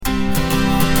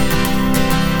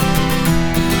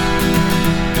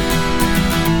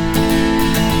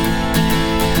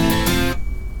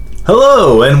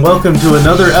Hello, and welcome to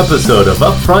another episode of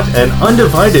Upfront and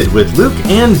Undivided with Luke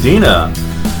and Dina.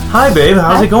 Hi, babe.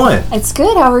 How's it going? It's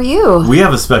good. How are you? We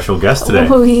have a special guest today.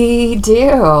 We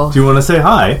do. Do you want to say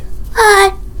hi?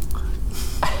 Hi.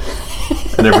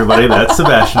 And everybody, that's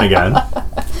Sebastian again.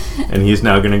 And he's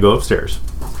now going to go upstairs.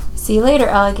 See you later,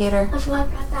 alligator.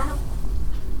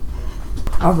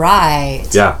 All right.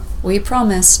 Yeah. We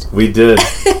promised. We did.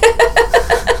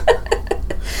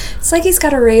 It's like he's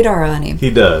got a radar on him.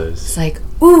 He does. It's like,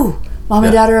 ooh, Mom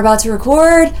and Dad are about to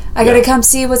record. I got to come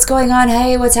see what's going on.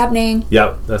 Hey, what's happening?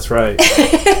 Yep, that's right.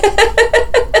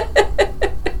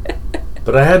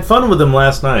 But I had fun with him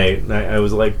last night. I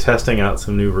was like testing out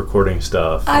some new recording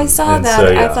stuff. I saw that.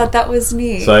 So, I thought that was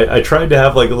neat. So I tried to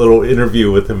have like a little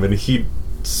interview with him, and he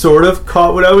sort of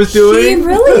caught what I was doing. He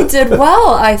really did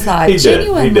well, I thought. He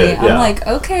Genuinely. did, yeah. I'm like,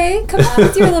 okay, come on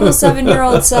with your little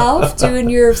 7-year-old self doing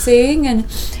your thing.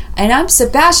 And I'm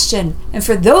Sebastian. And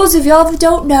for those of y'all that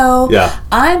don't know,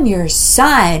 I'm your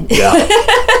son. Yeah.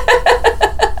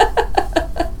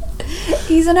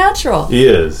 He's a natural. He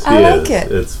is. I like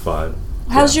it. It's fun.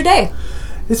 How's your day?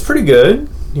 It's pretty good.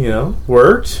 You know,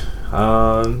 worked.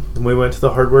 We went to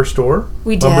the hardware store.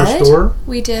 We Lumber did. store.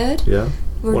 We did. Yeah.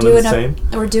 We're doing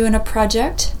a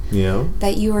project. Yeah.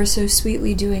 That you are so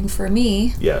sweetly doing for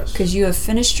me. Yes. Because you have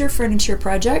finished your furniture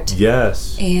project.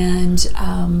 Yes. And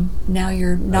now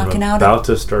you're knocking out. I'm about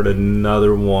to start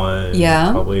another one.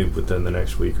 Yeah. Probably within the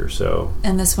next week or so.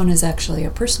 And this one is actually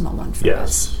a personal one for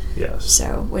us. Yes.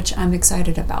 So, which I'm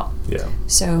excited about. Yeah.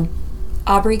 So,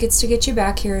 Aubrey gets to get you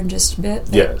back here in just a bit.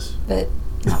 But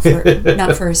not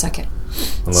for a second.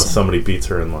 Unless somebody beats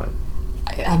her in line.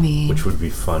 I mean, which would be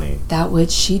funny.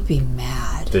 She'd be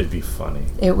mad. It'd be funny.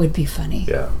 It would be funny.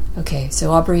 Yeah. Okay,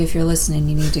 so Aubrey, if you're listening,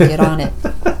 you need to get on it.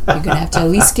 You're gonna have to at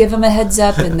least give him a heads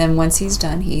up, and then once he's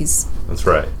done, that's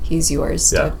right. He's yours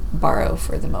to borrow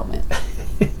for the moment.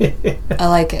 I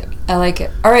like it.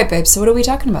 All right, babe. So what are we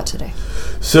talking about today?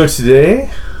 So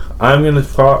today, I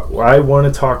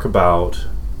want to talk about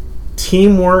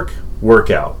teamwork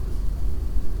workout.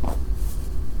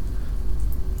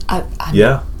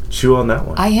 Chew on that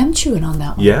one. I am chewing on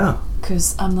that one. Yeah.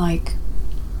 Because I'm like,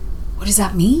 what does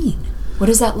that mean? What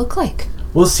does that look like?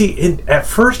 Well, see, at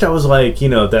first I was like,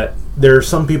 that there are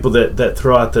some people that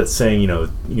throw out that saying,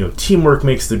 teamwork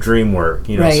makes the dream work,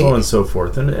 so on and so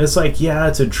forth. And it's like, yeah,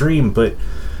 it's a dream, but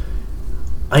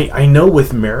I know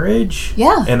with marriage,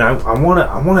 and I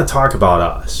want to talk about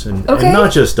us, and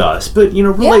not just us, but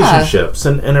relationships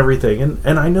and everything.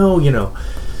 And I know,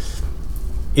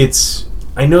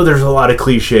 I know there's a lot of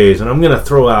cliches, and I'm going to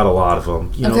throw out a lot of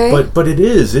them, but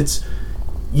it's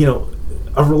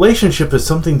a relationship is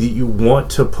something that you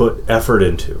want to put effort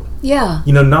into. Yeah.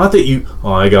 Not that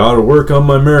I got to work on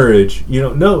my marriage.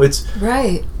 No, it's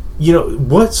right.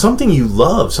 Something you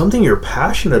love, something you're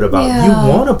passionate about. Yeah. You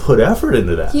want to put effort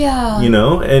into that. Yeah.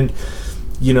 And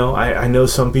I know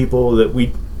some people that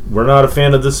we're not a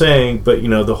fan of the saying, but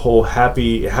the whole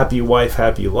happy wife,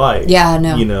 happy life. Yeah,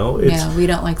 no. We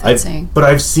don't like that saying. But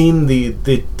I've seen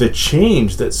the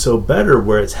change that's so better,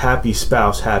 where it's happy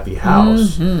spouse, happy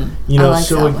house. Mm-hmm. I like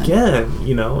so that again,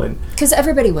 and because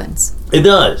everybody wins. It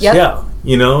does. Yep. Yeah.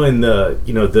 And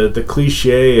the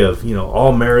cliche of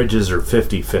all marriages are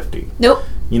 50-50. Nope.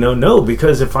 No,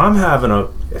 because if I'm having a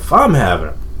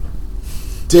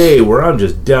day where I'm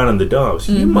just down in the dumps,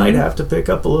 you might have to pick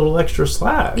up a little extra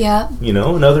slack. Yeah.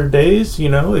 And other days,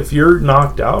 if you're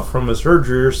knocked out from a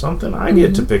surgery or something, I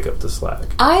get to pick up the slack.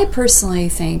 I personally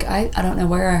think, I don't know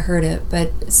where I heard it,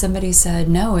 but somebody said,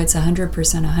 no, it's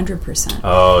 100%.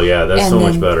 Oh, yeah, that's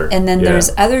much better. And then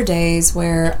there's other days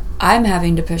where I'm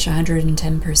having to push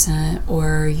 110%,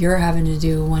 or you're having to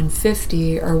do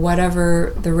 150, or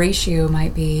whatever the ratio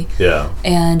might be. Yeah.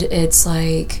 And it's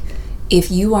like, if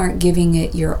you aren't giving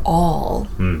it your all,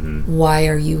 why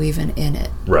are you even in it?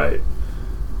 Right.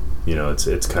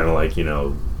 It's kind of like,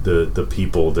 the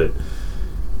people that,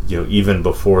 even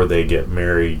before they get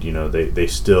married, they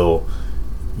still,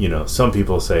 some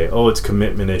people say, oh, it's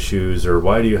commitment issues, or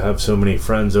why do you have so many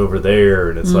friends over there?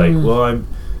 And it's like, well, I'm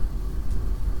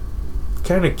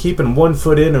kind of keeping one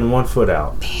foot in and one foot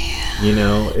out.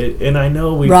 Man. And I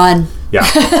know we... Run. Yeah,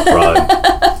 run.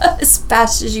 As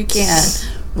fast as you can.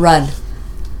 Run.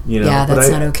 That's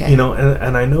not okay.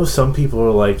 And I know some people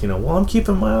are like, well, I'm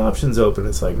keeping my options open.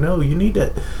 It's like, no, you need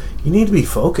to be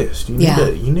focused. You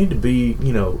need to be,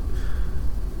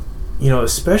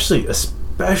 especially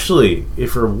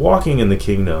if you're walking in the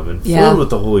kingdom and filled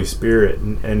with the Holy Spirit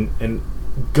and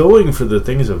going for the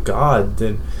things of God,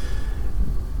 then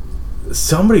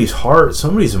somebody's heart,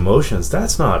 somebody's emotions,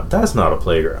 that's not a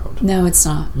playground. No, it's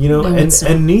not. No,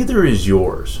 and neither is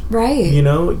yours. Right.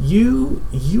 You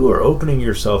are opening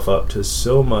yourself up to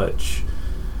so much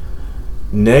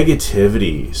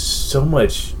negativity, so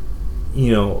much,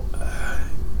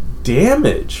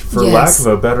 damage, for lack of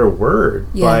a better word,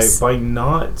 by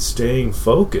not staying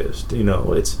focused.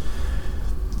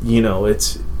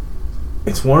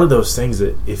 It's one of those things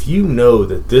that if you know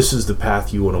that this is the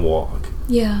path you want to walk,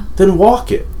 then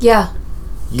walk it. Yeah.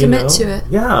 Commit to it.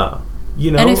 Yeah.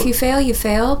 And if you fail, you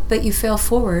fail, but you fail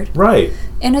forward. Right.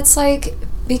 And it's like,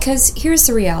 because here's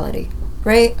the reality,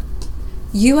 right?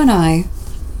 You and I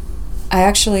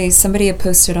actually, somebody had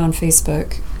posted on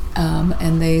Facebook,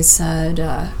 and they said,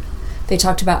 they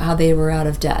talked about how they were out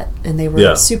of debt, and they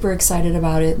were super excited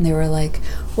about it, and they were like,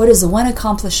 what is the one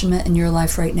accomplishment in your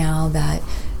life right now that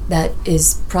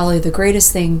is probably the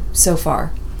greatest thing so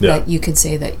far that you could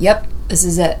say that, yep, this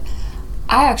is it?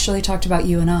 I actually talked about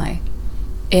you and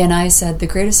I said the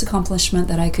greatest accomplishment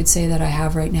that I could say that I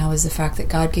have right now is the fact that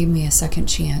God gave me a second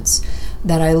chance,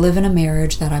 that I live in a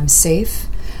marriage, that I'm safe,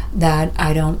 that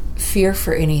I don't fear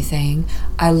for anything,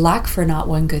 I lack for not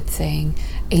one good thing,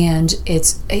 and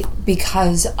it's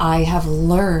because I have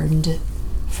learned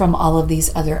from all of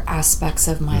these other aspects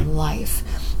of my life.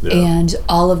 Yeah. And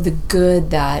all of the good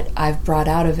that I've brought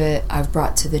out of it, I've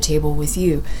brought to the table with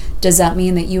you. Does that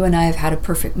mean that you and I have had a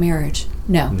perfect marriage?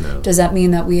 No. Does that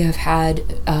mean that we have had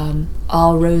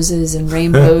all roses and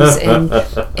rainbows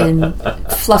and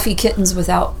fluffy kittens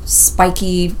without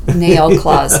spiky nail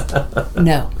claws?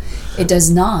 No, it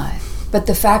does not. But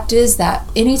the fact is that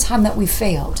anytime that we've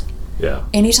failed,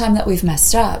 anytime that we've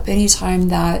messed up, anytime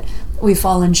that we've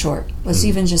fallen short, let's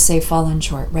even just say fallen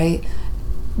short, right?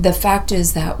 The fact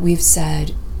is that we've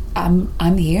said,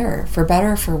 I'm here for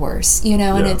better or for worse,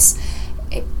 and it's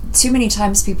too many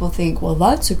times people think, well,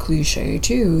 that's a cliche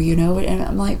too, and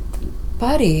I'm like,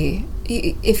 buddy,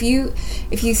 if you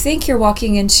think you're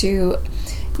walking into,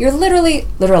 you're literally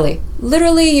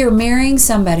you're marrying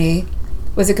somebody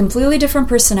with a completely different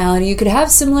personality. You could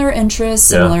have similar interests,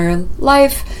 similar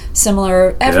life,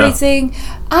 similar everything.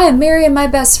 I am marrying my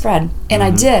best friend, and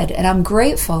I did, and I'm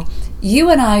grateful.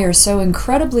 You and I are so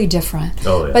incredibly different.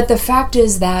 Oh, yeah. But the fact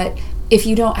is that if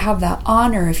you don't have that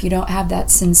honor, if you don't have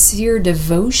that sincere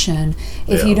devotion,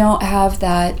 if you don't have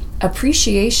that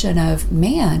appreciation of,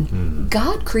 man,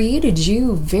 God created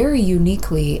you very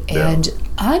uniquely, and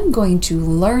I'm going to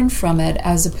learn from it,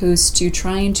 as opposed to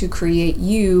trying to create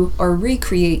you or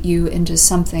recreate you into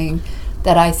something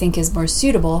that I think is more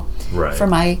suitable for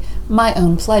my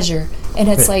own pleasure. And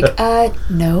it's like,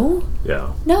 no.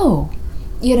 Yeah. No.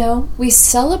 We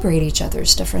celebrate each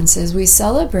other's differences. We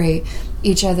celebrate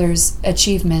each other's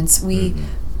achievements. We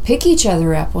pick each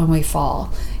other up when we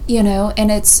fall, and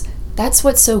that's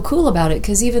what's so cool about it.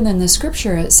 Because even in the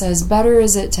scripture, it says, better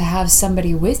is it to have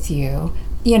somebody with you,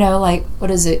 like,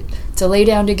 what is it? To lay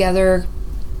down together,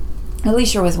 at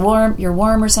least you're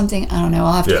warm or something. I don't know.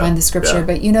 I'll have to find the scripture,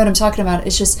 but you know what I'm talking about.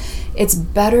 It's just, it's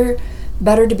better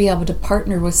to be able to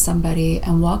partner with somebody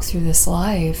and walk through this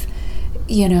life,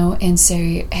 and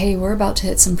say, hey, we're about to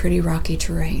hit some pretty rocky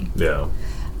terrain. Yeah.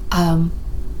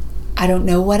 I don't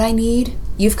know what I need.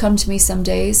 You've come to me some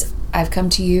days. I've come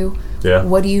to you. Yeah.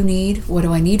 What do you need? What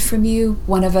do I need from you?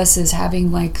 One of us is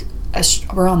having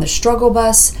we're on the struggle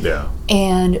bus. Yeah.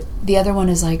 And the other one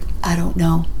is like, I don't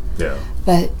know. Yeah.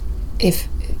 But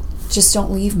just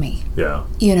don't leave me. Yeah.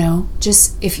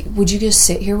 Would you just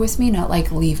sit here with me? Not like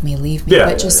leave me,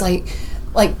 but just like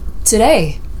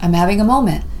today, I'm having a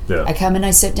moment. Yeah. I come and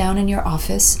I sit down in your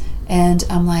office, and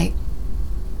I'm like,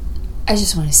 I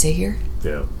just want to sit here.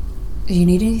 Yeah. Do you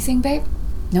need anything, babe?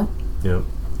 Nope. Yeah.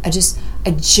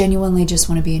 I genuinely just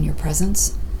want to be in your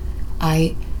presence.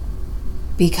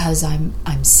 Because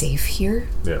I'm safe here.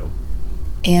 Yeah.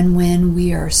 And when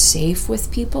we are safe with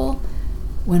people,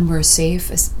 when we're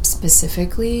safe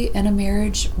specifically in a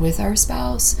marriage with our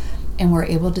spouse, and we're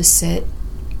able to sit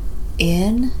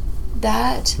in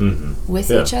that with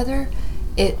each other,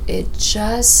 it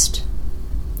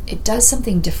does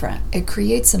something different. It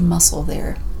creates a muscle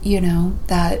there,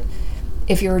 that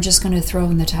if you were just going to throw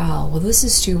in the towel, well, this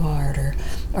is too hard,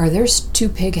 or they're too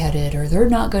pig-headed, or they're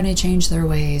not going to change their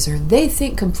ways, or they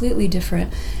think completely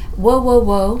different.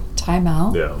 Whoa, time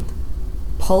out. Yeah.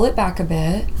 Pull it back a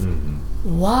bit.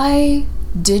 Why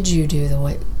did you do the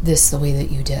way that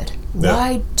you did? Yeah.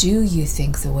 Why do you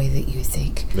think the way that you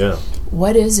think? Yeah.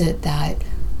 What is it that,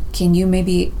 can you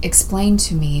maybe explain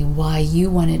to me why you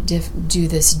want to do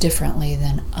this differently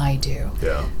than I do?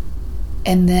 Yeah.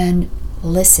 And then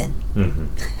listen.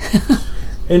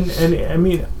 And I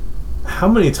mean, how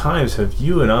many times have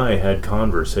you and I had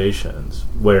conversations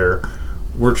where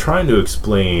we're trying to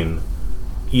explain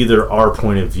either our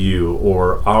point of view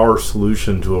or our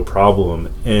solution to a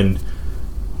problem, and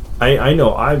I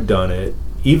know I've done it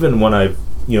even when I've,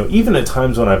 even at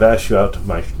times when I've asked you out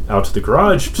to the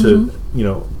garage to,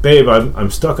 babe,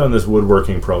 I'm stuck on this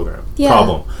woodworking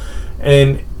problem,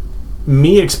 and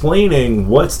me explaining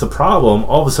what's the problem,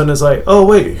 all of a sudden it's like, oh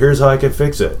wait, here's how I can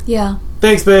fix it. Yeah.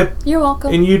 Thanks, babe. You're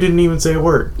welcome. And you didn't even say a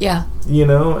word. Yeah.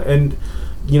 And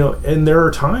there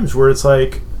are times where it's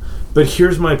like, but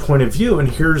here's my point of view, and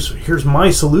here's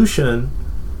my solution,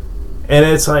 and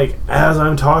it's like, as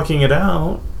I'm talking it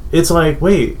out, it's like,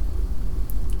 wait,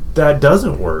 that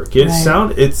doesn't work. It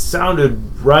sounded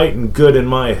right and good in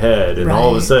my head, and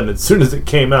all of a sudden, as soon as it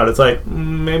came out, it's like,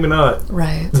 maybe not.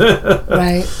 Right.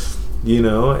 Right.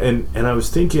 And I was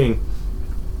thinking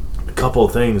a couple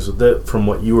of things that from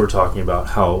what you were talking about,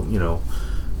 how,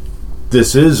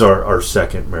 this is our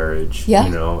second marriage,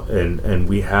 and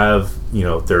we have,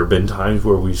 there have been times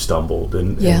where we've stumbled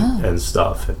and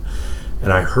stuff.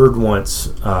 And I heard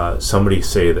once somebody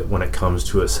say that when it comes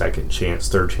to a second chance,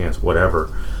 third chance,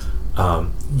 whatever,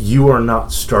 you are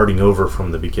not starting over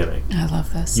from the beginning. I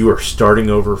love this. You are starting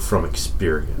over from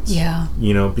experience. Yeah.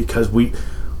 Because we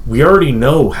already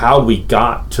know how we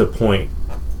got to point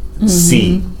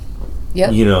C.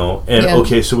 Yep.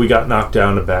 Okay, so we got knocked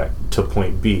down and back to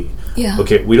point B. Yeah.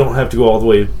 Okay, we don't have to go all the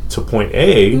way to point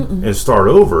A and start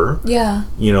over. Yeah.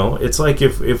 It's like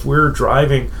if we're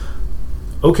driving.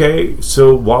 Okay,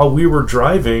 so while we were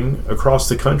driving across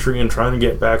the country and trying to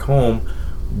get back home,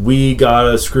 we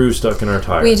got a screw stuck in our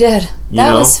tire. We did.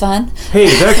 That was fun. Hey,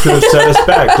 that could have set us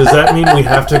back. Does that mean we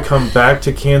have to come back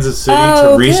to Kansas City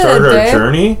to restart our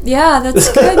journey? Yeah,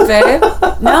 that's good, babe.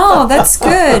 No, that's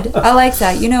good. I like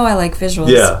that. I like visuals.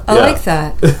 Yeah, I like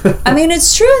that. I mean,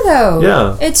 it's true, though.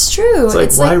 Yeah. It's true.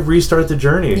 It's like, why restart the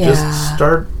journey?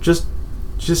 Yeah. Just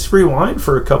rewind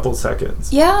for a couple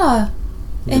seconds. Yeah.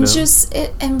 And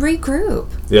and regroup.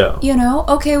 Yeah.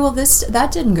 Okay, well, that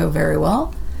didn't go very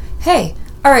well. Hey,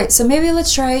 all right, so maybe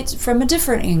let's try it from a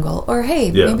different angle. Or, hey,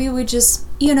 maybe we just,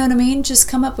 just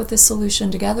come up with a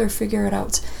solution together, figure it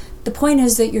out. The point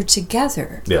is that you're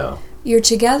together. Yeah. You're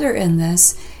together in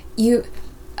this. One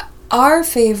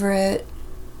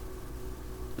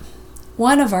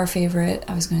of our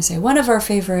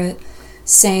favorite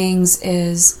sayings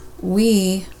is,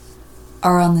 we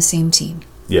are on the same team.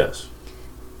 Yes.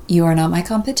 You are not my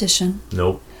competition.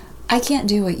 Nope. I can't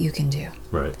do what you can do.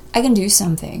 Right. I can do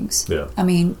some things. Yeah. I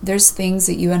mean, there's things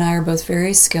that you and I are both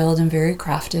very skilled and very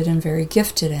crafted and very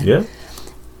gifted in. Yeah.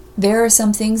 There are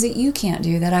some things that you can't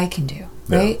do that I can do,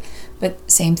 right? Yeah.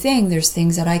 But same thing, there's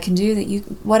things that I can do that you,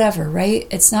 whatever, right?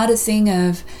 It's not a thing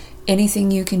of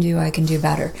anything you can do, I can do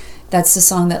better. That's the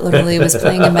song that literally was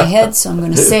playing in my head, so I'm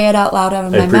going to say it out loud out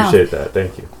of my mouth. I appreciate that.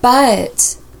 Thank you.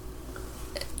 But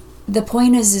the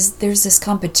point is there's this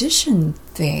competition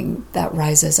thing that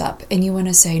rises up, and you want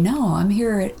to say, no, I'm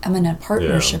in a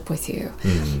partnership with you.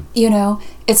 Mm-hmm.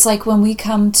 It's like when we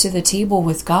come to the table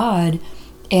with God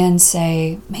and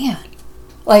say, man,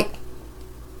 like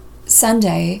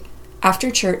Sunday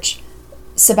after church,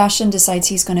 Sebastian decides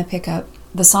he's going to pick up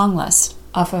the song list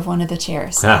off of one of the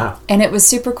chairs. And it was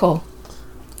super cool.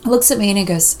 He looks at me and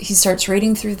he starts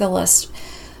reading through the list.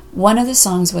 One of the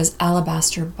songs was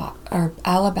Alabaster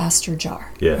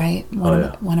Jar, right?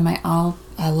 One of my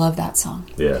I love that song.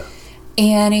 Yeah.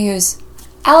 And he goes,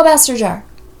 Alabaster Jar.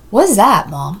 What's that,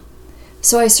 Mom?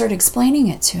 So I started explaining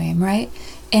it to him, right?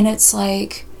 And it's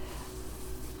like,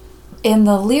 in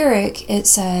the lyric, it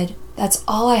said, that's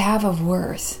all I have of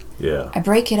worth. Yeah. I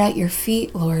break it at your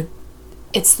feet, Lord.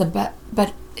 It's but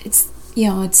it's,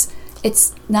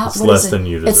 it's not, it's less than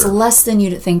you deserve. It's less than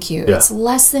you, thank you. Yeah. It's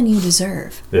less than you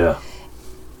deserve. Yeah.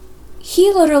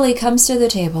 He literally comes to the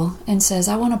table and says,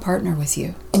 I want to partner with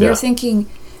you. And you're thinking,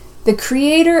 the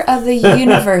creator of the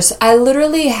universe, I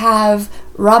literally have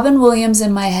Robin Williams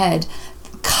in my head.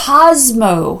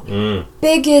 Cosmo.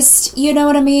 Biggest, you know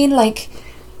what I mean? Like,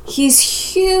 he's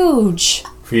huge.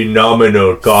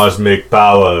 Phenomenal cosmic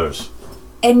powers.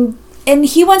 And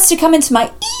he wants to come into my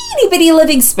itty bitty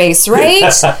living space, right?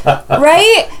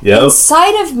 Right? Yep.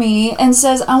 Inside of me, and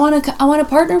says, I want to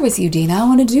partner with you, Dina. I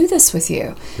want to do this with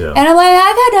you. Yeah. And I'm like,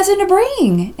 I got nothing to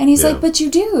bring. And he's like, but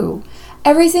you do.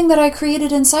 Everything that I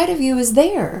created inside of you is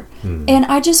there. And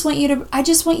I just want you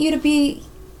to be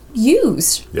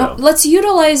used. Yeah. Let's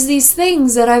utilize these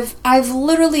things that I've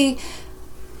literally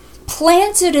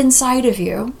planted inside of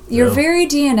you, your very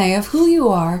DNA of who you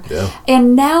are. Yeah.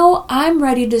 And now I'm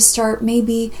ready to start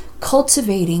maybe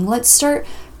cultivating. Let's start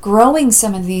growing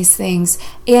some of these things,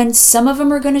 and some of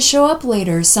them are going to show up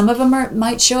later. Some of them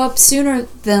might show up sooner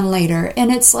than later.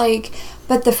 And it's like,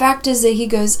 but the fact is that he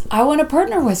goes, I want to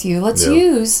partner with you. Let's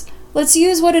use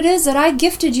what it is that I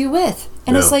gifted you with.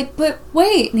 And it's like, but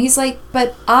wait. And he's like,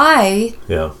 but I,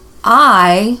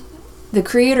 the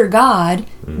Creator God,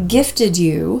 gifted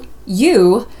you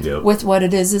with what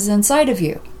it is inside of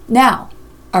you. Now,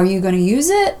 are you going to use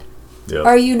it? Or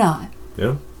are you not?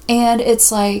 Yeah. And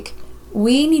it's like,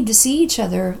 we need to see each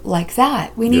other like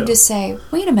that. We need to say,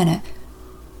 wait a minute,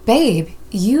 babe,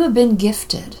 you have been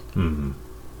gifted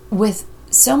with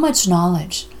so much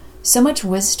knowledge, so much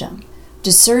wisdom,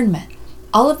 discernment,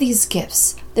 all of these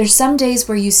gifts. There's some days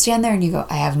where you stand there and you go,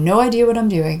 I have no idea what I'm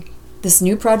doing. This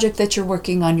new project that you're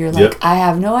working on, you're like, I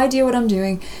have no idea what I'm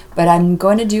doing, but I'm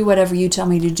going to do whatever you tell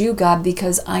me to do, God,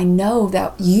 because I know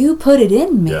that you put it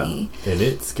in me. Yeah. And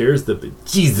it scares the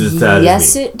bejesus out of me.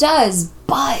 Yes, it does.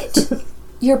 But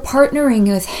you're partnering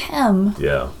with him.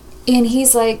 Yeah. And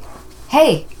he's like,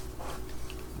 hey,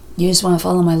 you just want to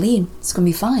follow my lead. It's going to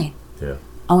be fine. Yeah.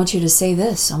 I want you to say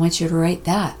this. I want you to write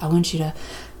that. I want you to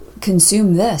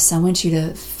consume this. I want you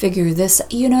to figure this.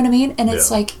 You know what I mean? And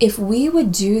it's like, if we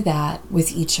would do that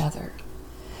with each other,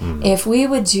 if we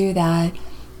would do that,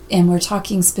 and we're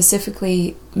talking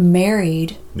specifically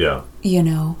married, you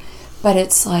know, but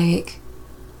it's like,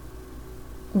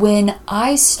 when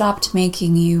I stopped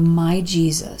making you my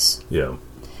Jesus,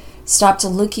 stopped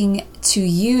looking to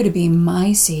you to be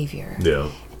my Savior,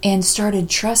 and started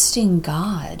trusting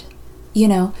God, you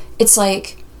know, it's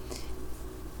like,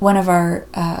 one of our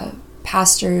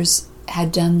pastors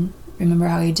had done, remember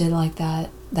how he did like that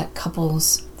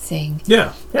couples thing?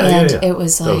 Yeah. And it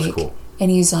was like, that was cool.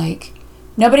 And he's like,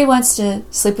 nobody wants to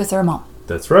sleep with their mom.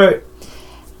 That's right.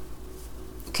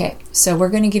 Okay, so we're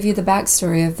going to give you the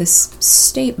backstory of this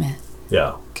statement.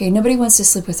 Yeah. Okay, nobody wants to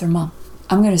sleep with their mom.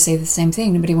 I'm going to say the same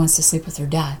thing. Nobody wants to sleep with their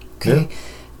dad. Okay?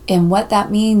 Yeah. And what that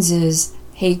means is,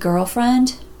 hey,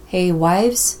 girlfriend, hey,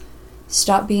 wives,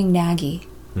 stop being naggy.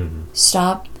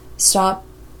 Stop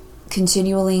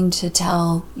continuing to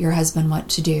tell your husband what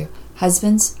to do.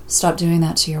 Husbands, stop doing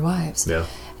that to your wives. Yeah.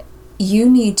 You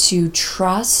need to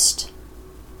trust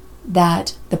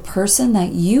that the person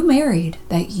that you married,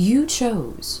 that you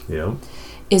chose,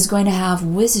 is going to have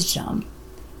wisdom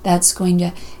that's going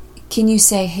to... Can you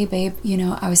say, hey, babe, you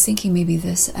know, I was thinking maybe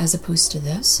this as opposed to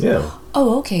this? Yeah.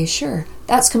 Oh, okay, sure.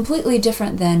 That's completely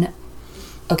different than,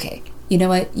 okay, you know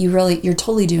what? You're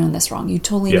totally doing this wrong. You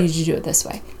totally need to do it this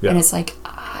way. Yeah. And it's like,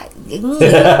 I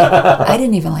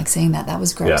didn't even like saying that. That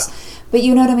was gross. Yeah. But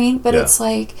you know what I mean? But it's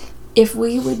like, if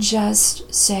we would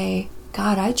just say,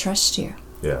 God, I trust you.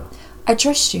 Yeah. I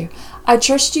trust you. I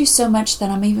trust you so much that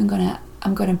I'm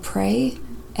going to pray,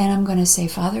 and I'm going to say,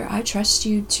 Father, I trust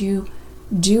you to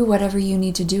do whatever you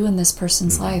need to do in this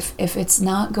person's life. If it's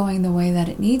not going the way that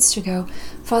it needs to go,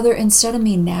 Father, instead of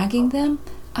me nagging them,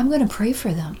 I'm going to pray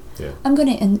for them. Yeah. I'm going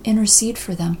to intercede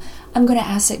for them. I'm going to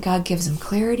ask that God gives them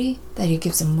clarity, that he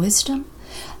gives them wisdom,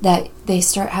 that they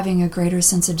start having a greater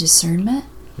sense of discernment,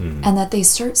 and that they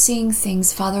start seeing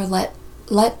things. Father, let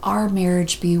our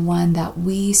marriage be one that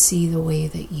we see the way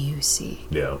that you see.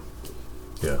 Yeah.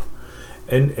 Yeah.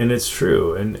 And it's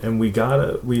true. And we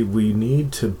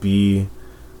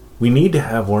need to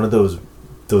have one of those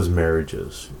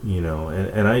marriages, you know,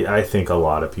 and I think a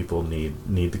lot of people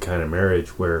need the kind of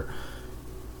marriage where,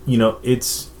 you know,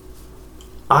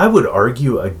 I would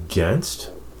argue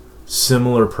against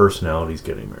similar personalities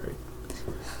getting married.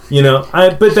 You know,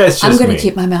 but that's just I'm going to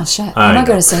keep my mouth shut. I'm not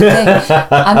going to say a thing.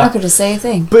 I'm not going to say a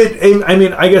thing. But I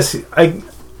mean, I guess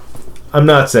I'm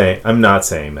not saying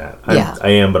that. I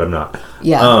am, but I'm not.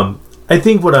 Yeah. I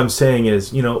think what I'm saying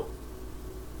is, you know,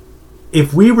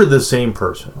 if we were the same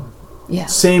person,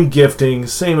 same gifting,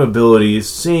 same abilities,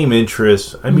 same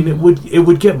interests, I mean, it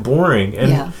would get boring,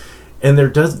 and there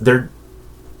doesn't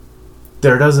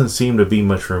seem to be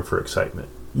much room for excitement.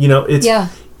 You know, it's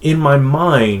in my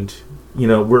mind. You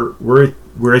know,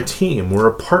 we're a team, we're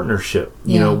a partnership.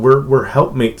 You know, we're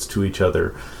helpmates to each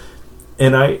other,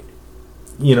 and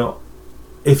you know,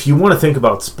 if you want to think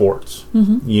about sports,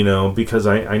 you know, because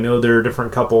I know there are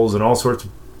different couples and all sorts of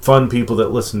fun people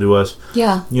that listen to us.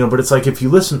 Yeah. You know, but it's like, if you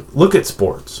look at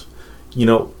sports, you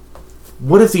know,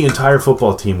 what if the entire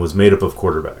football team was made up of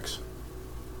quarterbacks?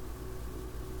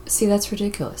 See, that's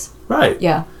ridiculous. Right.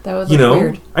 Yeah, that would look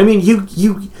weird. I mean,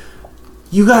 you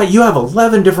have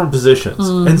 11 different positions,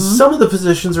 and some of the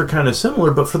positions are kind of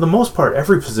similar, but for the most part,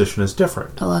 every position is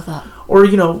different. I love that. Or,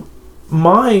 you know,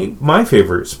 my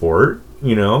favorite sport,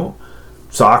 you know,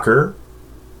 soccer.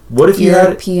 What if you had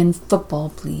European football,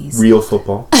 please? Real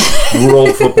football,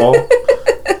 world football.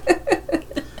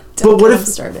 But what if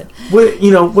started?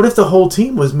 What if the whole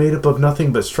team was made up of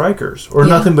nothing but strikers or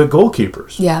nothing but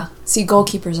goalkeepers? Yeah. See,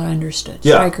 goalkeepers I understood.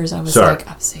 Yeah. Strikers I was like,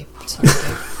 I'm sorry.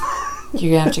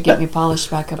 You're gonna have to get me polished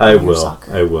back up. I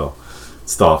will.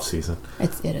 It's the off season.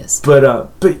 It is. But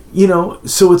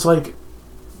so it's like,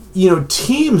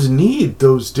 teams need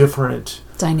those different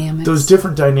dynamics, those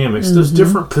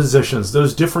different positions,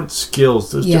 those different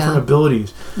skills, those different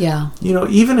abilities. Yeah.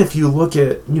 Even if you look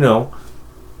at,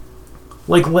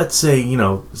 like let's say,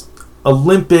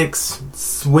 Olympics,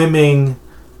 swimming,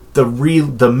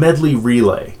 the medley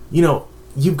relay.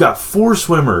 You've got 4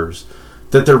 swimmers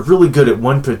that they're really good at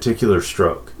one particular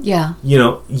stroke. Yeah.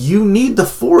 You need the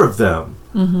 4 of them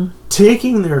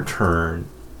taking their turn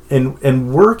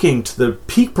and working to the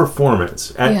peak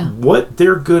performance at what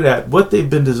they're good at, what they've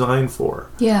been designed for.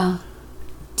 Yeah.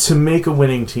 To make a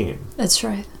winning team. That's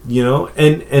right.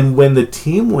 And when the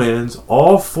team wins,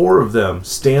 all 4 of them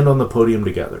stand on the podium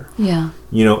together. Yeah.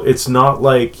 It's not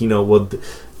like,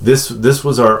 this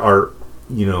was our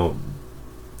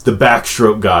the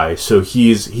backstroke guy, so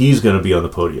he's going to be on the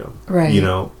podium. Right.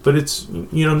 But it's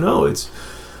no, it's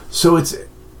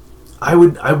I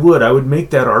would make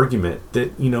that argument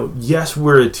that, yes,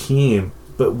 we're a team,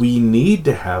 but we need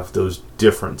to have those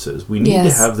differences. We need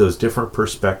to have those different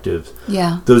perspectives.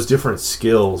 Yeah. Those different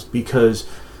skills, because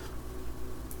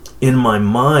in my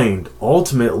mind,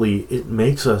 ultimately, it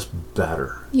makes us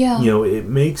better. Yeah. It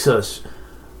makes us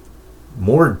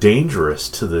more dangerous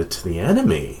to the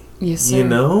enemy. Yes,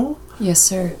 sir. Yes,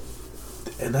 sir.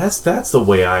 And that's the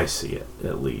way I see it,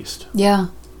 at least. Yeah.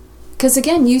 Because,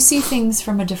 again, you see things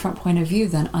from a different point of view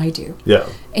than I do. Yeah.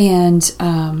 And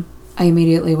I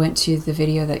immediately went to the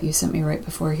video that you sent me right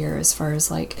before here, as far as,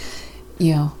 like,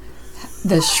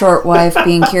 the short wife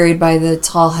being carried by the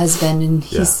tall husband, and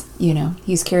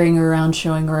he's carrying her around,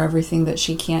 showing her everything that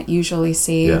she can't usually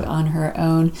see on her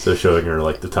own. So showing her,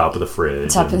 like, the top of the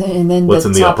fridge. And then what's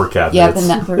in the upper cabinets. Yeah,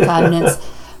 the upper cabinets.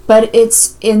 But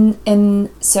it's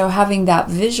so having that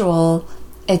visual,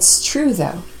 it's true,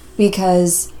 though,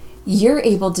 because you're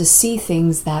able to see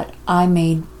things that I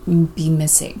may be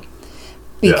missing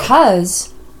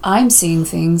because I'm seeing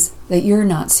things that you're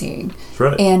not seeing. That's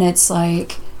right. And it's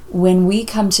like when we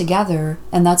come together,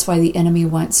 and that's why the enemy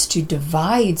wants to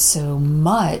divide so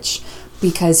much,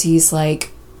 because he's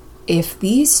like, if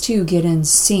these two get in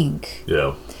sync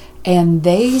and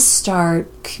they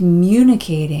start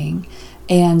communicating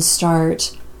and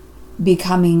start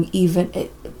becoming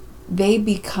they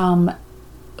become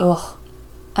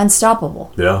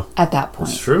unstoppable. Yeah. At that point.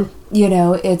 That's true.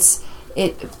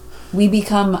 We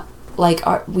become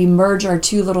like we merge our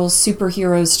 2 little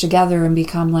superheroes together and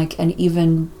become like an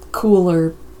even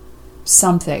cooler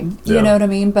something. You know what I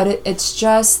mean? But it's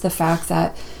just the fact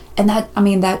that, and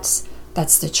that's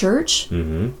the church.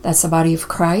 Mm-hmm. That's the body of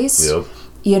Christ.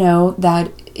 Yep.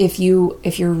 That if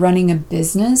you're running a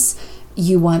business,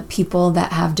 you want people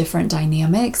that have different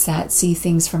dynamics, that see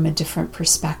things from a different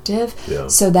perspective. Yeah.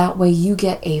 So that way you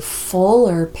get a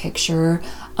fuller picture,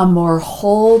 a more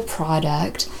whole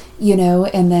product,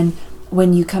 and then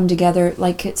when you come together,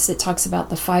 like it talks about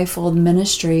the 5-fold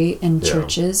ministry in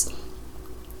churches,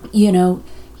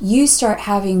 you start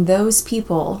having those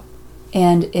people,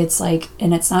 and it's like,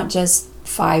 and it's not just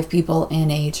 5 people in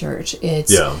a church.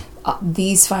 It's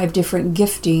these 5 different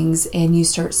giftings, and you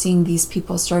start seeing these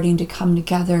people starting to come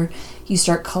together. You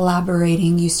start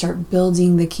collaborating. You start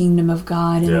building the kingdom of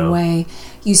God in a way.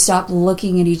 You stop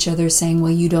looking at each other saying,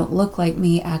 well, you don't look like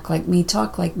me, act like me,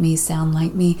 talk like me, sound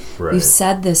like me. Right. We've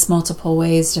said this multiple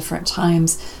ways, different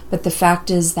times, but the fact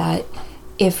is that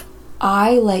if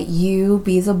I let you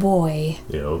be the boy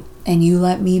and you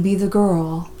let me be the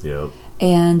girl,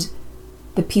 and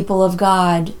the people of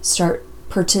God start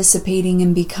participating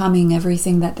and becoming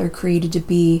everything that they're created to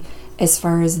be as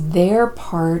far as their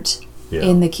part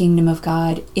in the kingdom of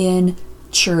God, in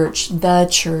church, the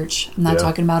church. I'm not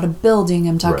talking about a building.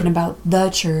 I'm talking about the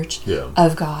church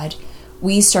of God.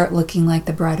 We start looking like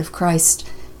the bride of Christ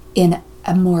in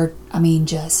a more,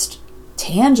 just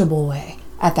tangible way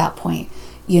at that point.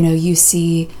 You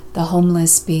see the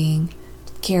homeless being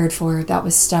cared for. That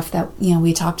was stuff that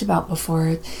we talked about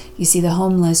before. You see the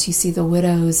homeless, you see the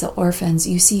widows, the orphans,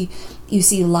 you see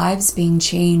lives being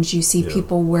changed, you see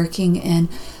people working in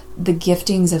the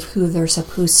giftings of who they're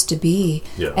supposed to be.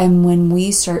 And when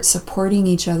we start supporting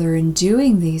each other and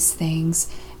doing these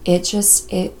things,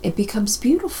 it becomes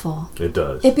beautiful. It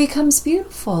does. It becomes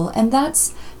beautiful. And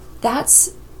that's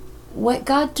what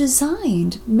God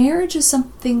designed. Marriage is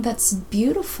something that's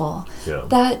beautiful.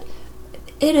 That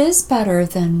it is better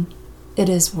than it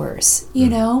is worse.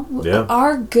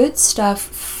 Our good stuff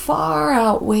far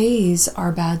outweighs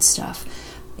our bad stuff.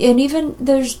 And even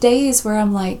there's days where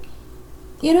I'm like,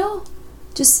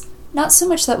 just not so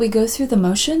much that we go through the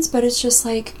motions, but it's just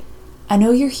like, I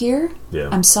know you're here. Yeah.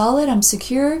 I'm solid. I'm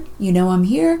secure. I'm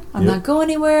here. I'm not going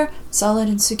anywhere. Solid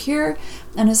and secure.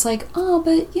 And it's like, oh,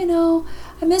 but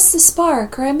I miss the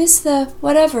spark, or I miss the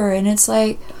whatever. And it's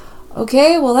like,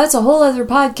 okay, well, that's a whole other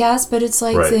podcast. But it's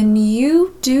like, then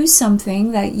you do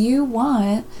something that you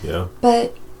want. Yeah.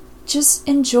 But just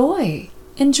enjoy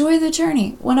the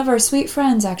journey. One of our sweet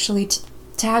friends actually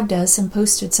tagged us and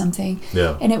posted something.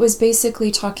 Yeah. And it was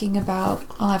basically talking about,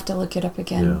 I'll have to look it up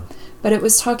again. Yeah. But it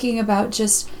was talking about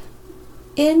just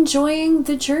enjoying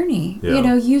the journey.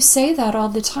 Yeah. You say that all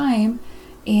the time.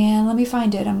 And let me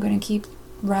find it. I'm going to keep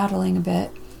rattling a bit.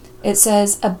 It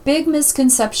says, a big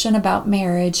misconception about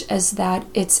marriage is that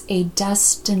it's a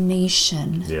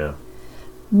destination. Yeah.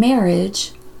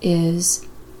 Marriage is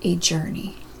a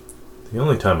journey. The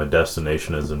only time a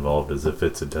destination is involved is if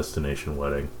it's a destination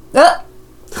wedding.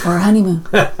 Or a honeymoon.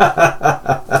 Or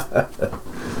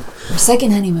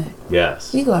second honeymoon.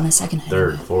 Yes. We go on a second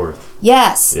honeymoon. Third, fourth.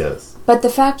 Yes. Yes. But the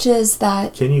fact is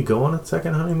that... Can you go on a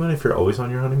second honeymoon if you're always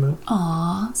on your honeymoon?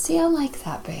 Aw, see, I like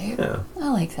that, babe. Yeah.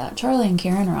 I like that. Charlie and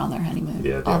Karen are on their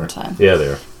honeymoon all the time. Yeah, they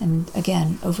are. And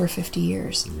again, over 50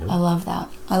 years. Yep. I love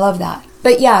that.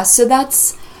 But yeah, so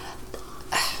that's...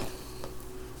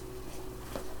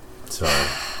 Sorry,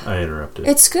 I interrupted.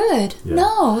 It's good. Yeah.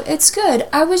 No, it's good.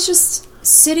 I was just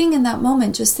sitting in that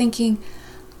moment just thinking,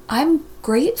 I'm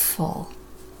grateful.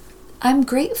 I'm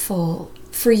grateful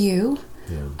for you.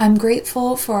 Yeah. I'm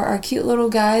grateful for our cute little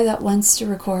guy that wants to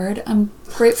record. I'm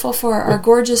grateful for our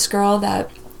gorgeous girl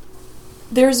that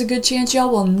there's a good chance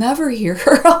y'all will never hear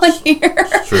her on here.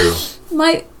 True.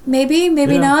 Maybe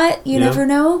not. You never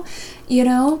know.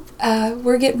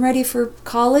 We're getting ready for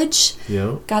college.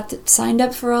 Yeah. Signed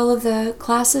up for all of the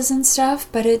classes and stuff,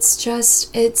 but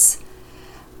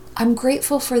I'm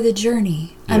grateful for the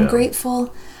journey. Yeah.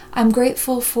 I'm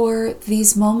grateful for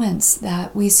these moments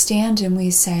that we stand and we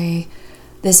say,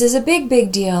 this is a big,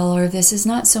 big deal, or this is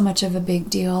not so much of a big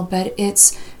deal, but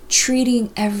it's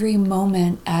treating every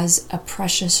moment as a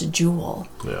precious jewel.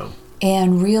 Yeah.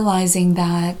 And realizing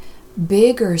that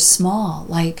big or small,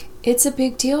 like it's a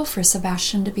big deal for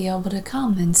Sebastian to be able to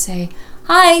come and say,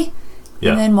 hi,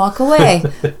 and then walk away,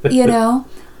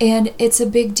 and it's a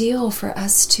big deal for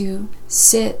us to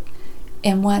sit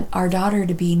and want our daughter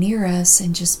to be near us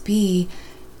and just be,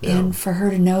 and for her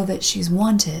to know that she's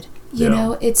wanted.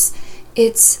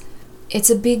 It's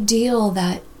a big deal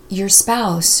that your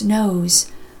spouse knows,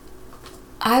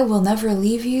 I will never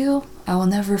leave you. I will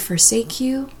never forsake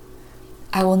you.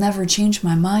 I will never change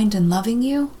my mind in loving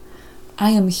you.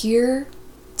 I am here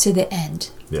to the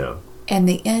end. Yeah. And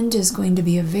the end is going to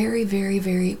be a very, very,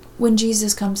 very, when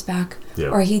Jesus comes back,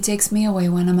 or he takes me away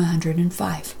when I'm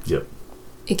 105. Yep.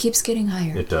 It keeps getting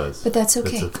higher. It does. But that's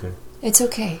okay. It's okay. It's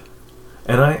okay.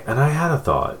 And I had a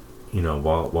thought,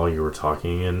 while you were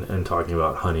talking and talking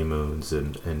about honeymoons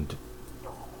and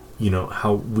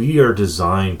how we are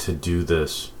designed to do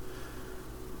this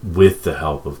with the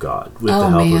help of God, with the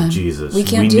help of Jesus. We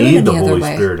can't do it any need the other Holy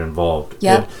way. Spirit involved.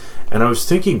 Yep. And I was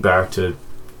thinking back to,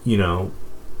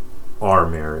 our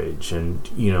marriage and,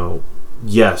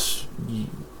 yes,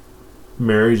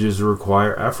 marriages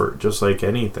require effort, just like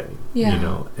anything,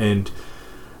 and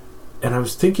I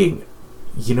was thinking,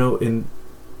 in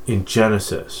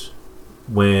Genesis,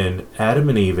 when Adam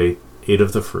and Eve ate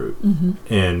of the fruit,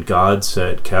 and God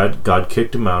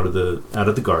kicked him out of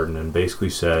the garden and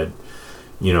basically said,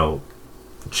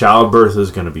 childbirth is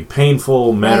going to be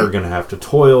painful, men are going to have to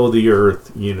toil the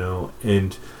earth,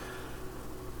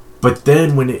 but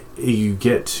then when you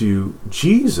get to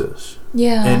Jesus,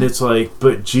 and it's like,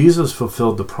 but Jesus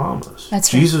fulfilled the promise. That's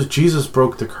Jesus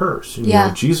broke the curse.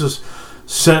 Jesus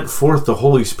sent forth the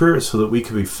Holy Spirit so that we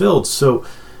could be filled. So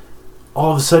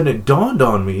all of a sudden it dawned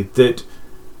on me that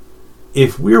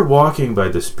if we're walking by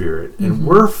the Spirit and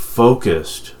we're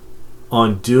focused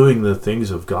on doing the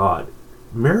things of God,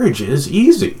 marriage is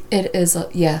easy. It is,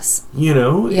 yes.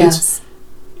 Yes.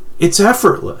 It's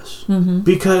effortless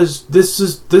because this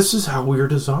is how we're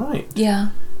designed. Yeah.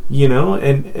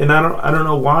 And I don't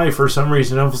know why, for some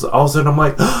reason all of a sudden I'm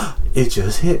like, oh, it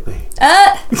just hit me.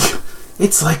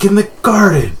 It's like in the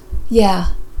garden.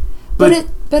 Yeah. But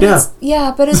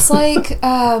it's like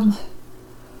I'm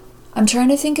trying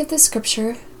to think of the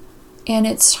scripture, and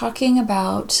it's talking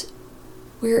about,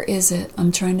 where is it?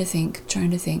 I'm trying to think.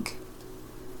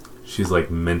 She's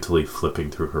like mentally flipping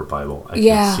through her Bible. I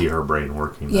can see her brain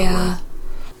working that way.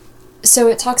 So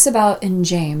it talks about in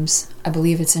James, I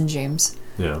believe it's in James.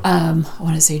 Yeah. I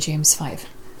want to say James 5.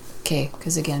 Okay,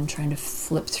 because again, trying to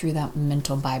flip through that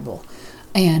mental Bible.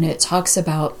 And it talks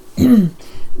about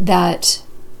that,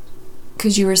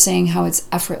 because you were saying how it's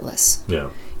effortless. Yeah.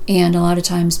 And a lot of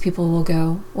times people will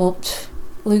go, well,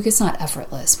 Luke, it's not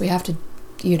effortless. We have to,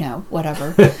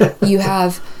 whatever. You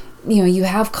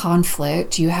have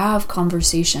conflict, you have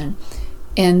conversation.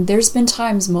 And there's been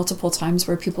multiple times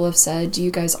where people have said, do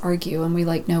you guys argue? And we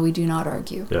no, we do not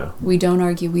argue. Yeah. We don't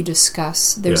argue, we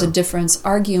discuss. There's a difference.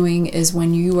 Arguing is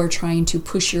when you are trying to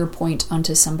push your point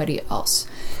onto somebody else.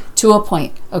 To a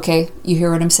point, okay? You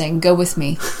hear what I'm saying? Go with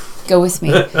me. Go with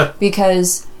me.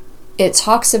 Because it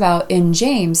talks about in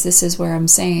James, this is where I'm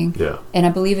saying, and I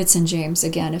believe it's in James,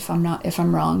 again, if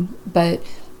I'm wrong, but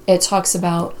it talks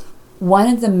about one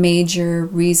of the major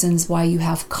reasons why you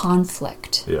have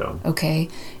conflict, okay,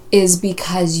 is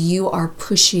because you are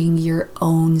pushing your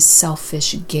own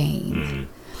selfish gain. Mm-hmm.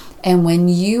 And when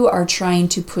you are trying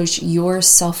to push your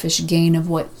selfish gain of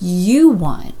what you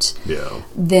want,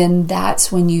 then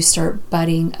that's when you start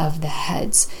butting of the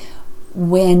heads.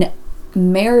 When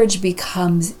marriage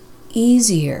becomes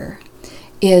easier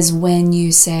is when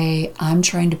you say, I'm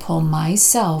trying to pull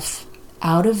myself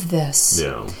out of this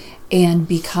and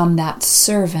become that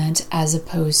servant as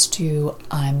opposed to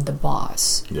I'm the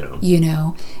boss.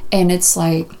 And it's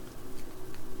like,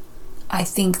 I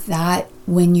think that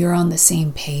when you're on the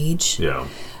same page, and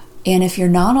if you're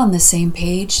not on the same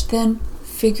page, then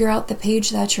figure out the page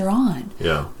that you're on,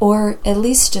 or at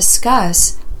least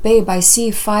discuss, babe, I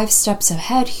see 5 steps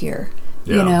ahead here.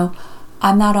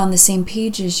 I'm not on the same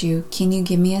page as you. Can you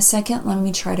give me a second? Let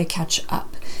me try to catch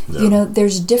up.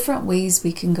 There's different ways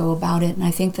we can go about it. And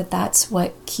I think that that's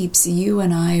what keeps you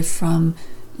and I from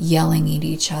yelling at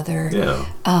each other,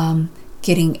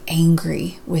 getting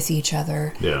angry with each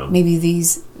other. Maybe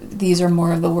these are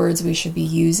more of the words we should be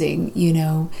using,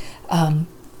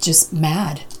 just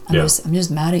mad. I'm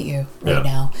just mad at you right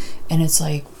now. And it's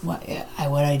like, what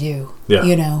I do,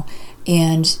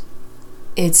 and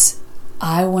it's,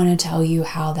 I want to tell you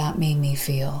how that made me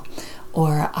feel,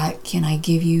 or can I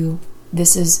give you,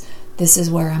 this is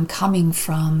where I'm coming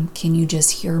from. Can you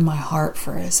just hear my heart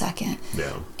for a second?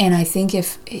 And I think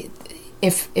if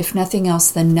nothing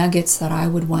else, the nuggets that I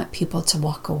would want people to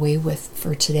walk away with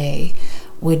for today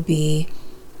would be,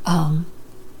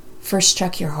 first,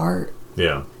 check your heart.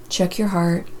 Check your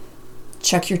heart.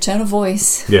 Check your tone of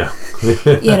voice.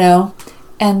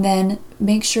 And then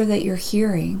make sure that you're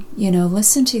hearing,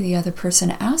 listen to the other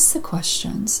person, ask the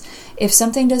questions. If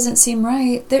something doesn't seem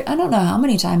right, I don't know how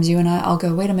many times you and I'll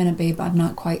go, wait a minute, babe, I'm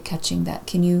not quite catching that.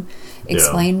 Can you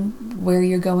explain where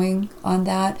you're going on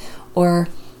that? Or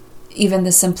even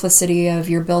the simplicity of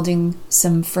you're building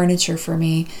some furniture for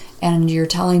me and you're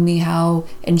telling me how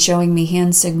and showing me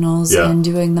hand signals and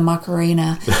doing the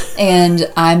Macarena. And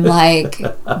I'm like,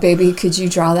 baby, could you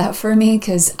draw that for me?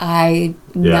 Because I'm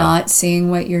not seeing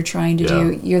what you're trying to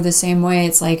do. You're the same way.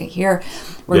 It's like, here,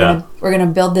 we're gonna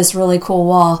build this really cool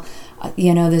wall,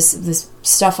 this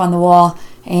stuff on the wall,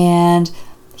 and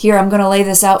here, I'm going to lay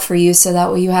this out for you so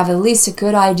that way you have at least a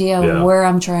good idea of where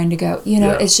I'm trying to go.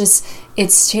 It's just,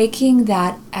 it's taking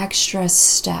that extra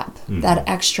step, that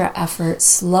extra effort.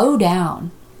 Slow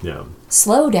down.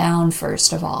 Slow down,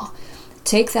 first of all.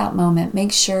 Take that moment.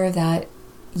 Make sure that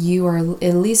you are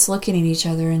at least looking at each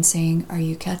other and saying, are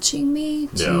you catching me?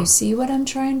 Do you see what I'm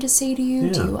trying to say to you?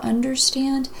 Do you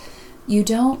understand? You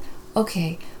don't?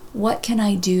 Okay, what can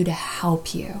I do to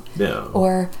help you?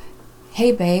 Or,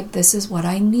 hey, babe, this is what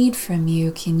I need from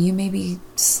you. Can you maybe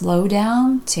slow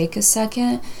down, take a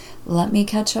second, let me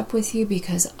catch up with you,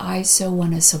 because I so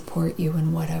want to support you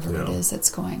in whatever it is that's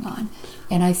going on.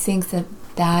 And I think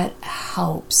that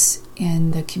helps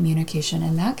in the communication,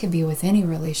 and that could be with any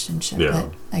relationship. But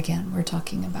again, we're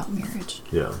talking about marriage.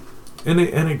 And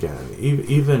again,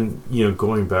 even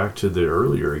going back to the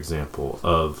earlier example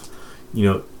of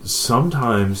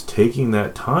sometimes taking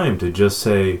that time to just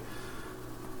say,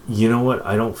 you know what?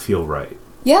 I don't feel right.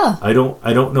 I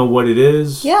don't know what it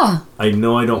is. I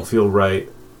know I don't feel right.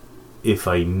 If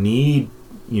I need,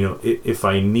 if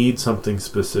I need something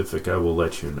specific, I will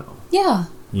let you know.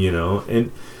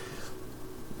 And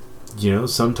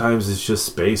sometimes it's just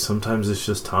space, sometimes it's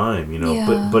just time,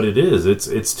 but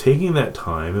it's taking that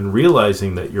time and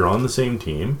realizing that you're on the same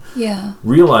team.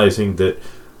 Realizing that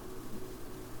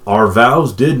our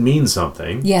vows did mean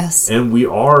something. And we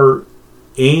are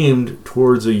aimed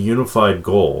towards a unified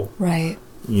goal, and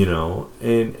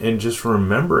just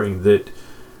remembering that,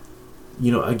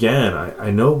 again,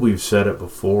 I know we've said it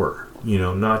before,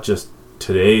 not just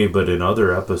today but in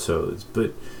other episodes,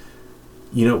 but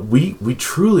we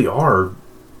truly are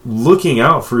looking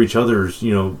out for each other's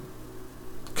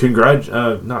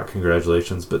not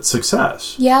congratulations, but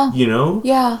success. Yeah. You know?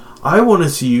 Yeah. I want to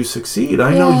see you succeed.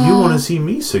 I know you want to see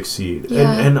me succeed.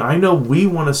 Yeah. And I know we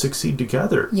want to succeed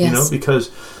together. Yes. You know,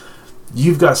 because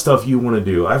you've got stuff you want to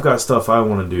do. I've got stuff I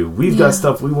want to do. We've got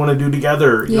stuff we want to do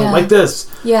together. You know, like this.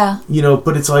 Yeah. You know,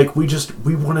 but it's like we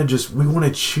want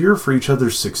to cheer for each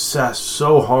other's success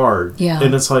so hard. Yeah.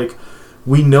 And it's like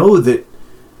we know that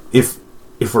if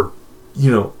we're,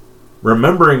 you know,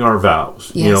 remembering our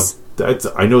vows, you know,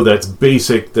 I know that's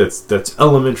basic, that's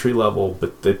elementary level,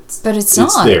 but it's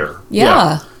not there.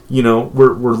 Yeah. You know,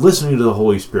 we're listening to the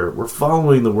Holy Spirit. We're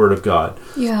following the Word of God.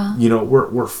 Yeah. You know,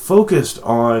 we're focused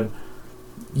on,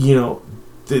 you know,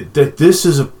 that this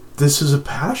is a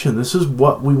passion. This is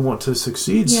what we want to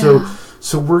succeed. Yeah.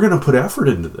 So we're going to put effort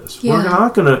into this. Yeah. We're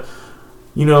not going to,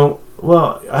 you know,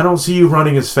 well, I don't see you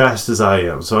running as fast as I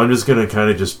am, so I'm just going to kind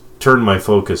of just turn my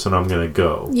focus and I'm going to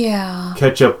go. Yeah.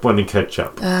 Catch up when you catch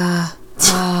up.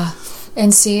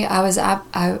 And see, I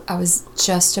was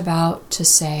just about to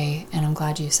say, and I'm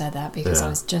glad you said that, because I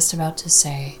was just about to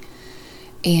say,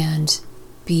 and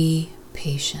be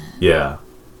patient. Yeah.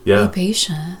 Yeah. Be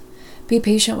patient. Be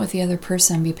patient with the other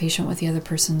person. Be patient with the other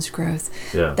person's growth.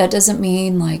 Yeah. That doesn't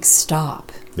mean like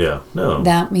stop. Yeah. No.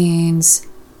 That means,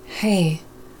 hey,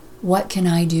 what can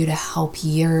I do to help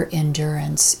your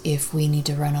endurance if we need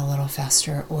to run a little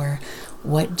faster? Or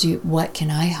what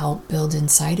can I help build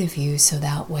inside of you so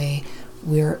that way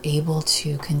we're able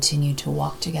to continue to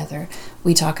walk together?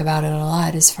 We talk about it a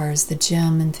lot as far as the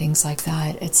gym and things like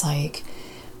that. It's like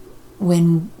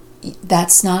when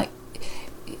that's not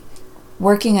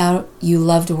working out, you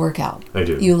love to work out. I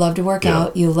do. You love to work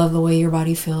out. You love the way your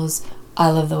body feels.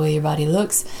 I love the way your body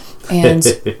looks. And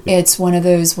it's one of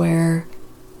those where,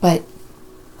 but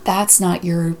that's not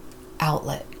your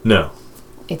outlet. No.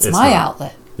 It's my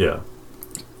outlet. Yeah.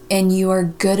 And you are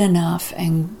good enough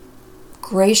and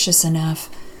gracious enough.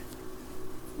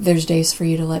 There's days for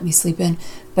you to let me sleep in.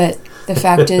 But the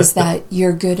fact is that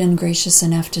you're good and gracious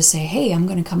enough to say, hey, I'm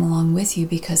going to come along with you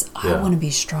because I want to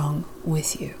be strong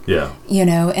with you. Yeah. You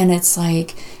know, and it's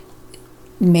like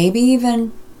maybe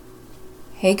even,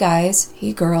 hey guys,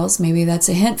 hey girls, maybe that's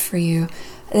a hint for you.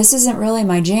 This isn't really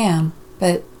my jam,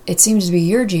 but it seems to be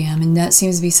your jam, and that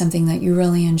seems to be something that you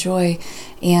really enjoy.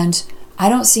 And I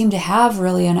don't seem to have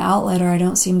really an outlet, or I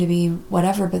don't seem to be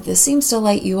whatever, but this seems to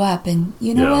light you up. And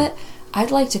you know what?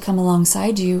 I'd like to come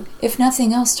alongside you, if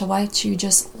nothing else, to watch you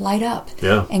just light up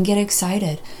and get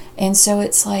excited. And so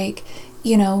it's like,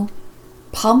 you know,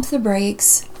 pump the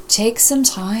brakes, take some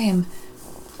time,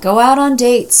 go out on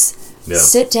dates,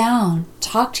 sit down,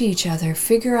 talk to each other,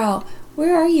 figure out,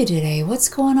 where are you today? What's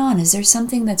going on? Is there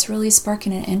something that's really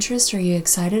sparking an interest? Are you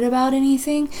excited about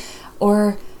anything?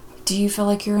 Or do you feel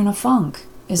like you're in a funk?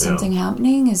 Is something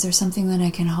happening? Is there something that I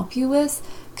can help you with?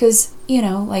 Because, you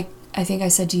know, like I think I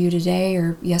said to you today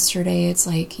or yesterday, it's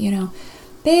like, you know,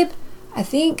 babe, I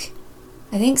think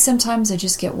sometimes I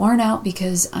just get worn out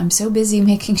because I'm so busy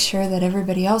making sure that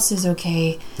everybody else is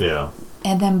okay. Yeah.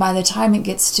 And then by the time it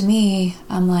gets to me,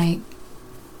 I'm like,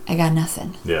 I got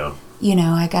nothing. Yeah. You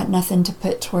know, I got nothing to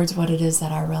put towards what it is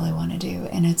that I really want to do.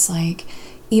 And it's like,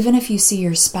 even if you see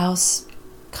your spouse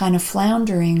kind of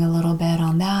floundering a little bit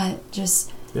on that,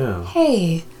 just,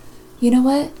 hey, you know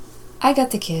what? I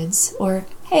got the kids, or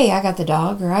hey, I got the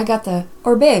dog,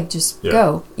 or babe, just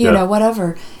go, you know,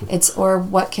 whatever. It's, or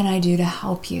what can I do to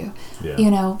help you? Yeah.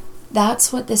 You know,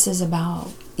 that's what this is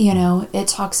about. You know, it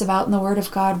talks about in the Word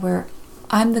of God where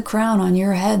I'm the crown on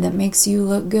your head that makes you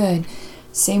look good.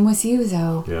 Same with you,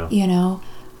 though. Yeah. You know,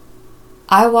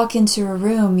 I walk into a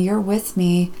room, you're with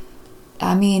me.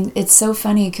 I mean, it's so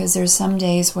funny because there's some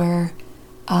days where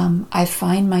I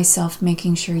find myself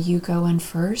making sure you go in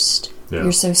first. Yeah.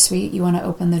 You're so sweet. You want to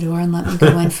open the door and let me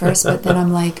go in first. But then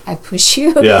I'm like, I push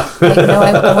you. Yeah. Like, no,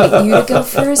 I want you to go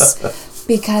first.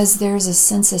 Because there's a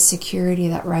sense of security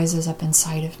that rises up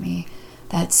inside of me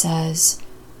that says,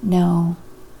 no,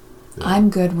 I'm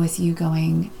good with you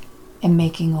going and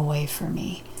making a way for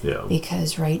me. Yeah.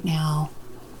 Because right now,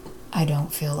 I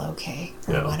don't feel okay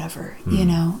or whatever, you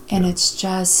know? And it's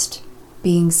just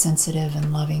being sensitive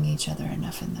and loving each other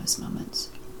enough in those moments.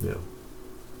 Yeah.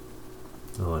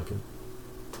 I like it.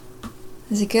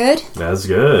 Is it good? That's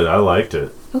good. I liked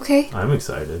it. Okay. I'm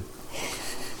excited.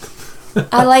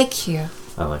 I like you.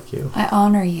 I like you. I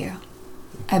honor you.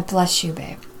 I bless you,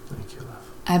 babe. Thank you, love.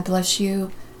 I bless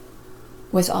you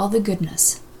with all the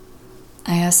goodness.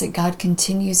 I ask that God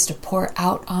continues to pour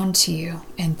out onto you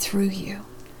and through you,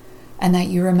 and that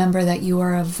you remember that you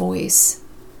are a voice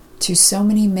to so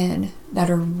many men that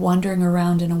are wandering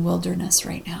around in a wilderness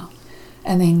right now,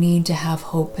 and they need to have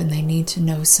hope and they need to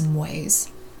know some ways.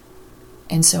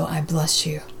 And so I bless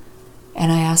you.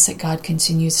 And I ask that God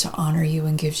continues to honor you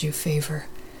and gives you favor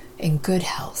and good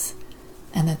health,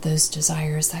 and that those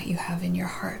desires that you have in your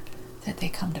heart, that they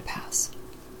come to pass.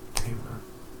 Amen.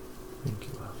 Thank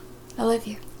you, love. I love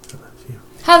you. I love you.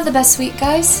 Have the best week,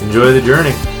 guys. Enjoy the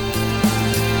journey.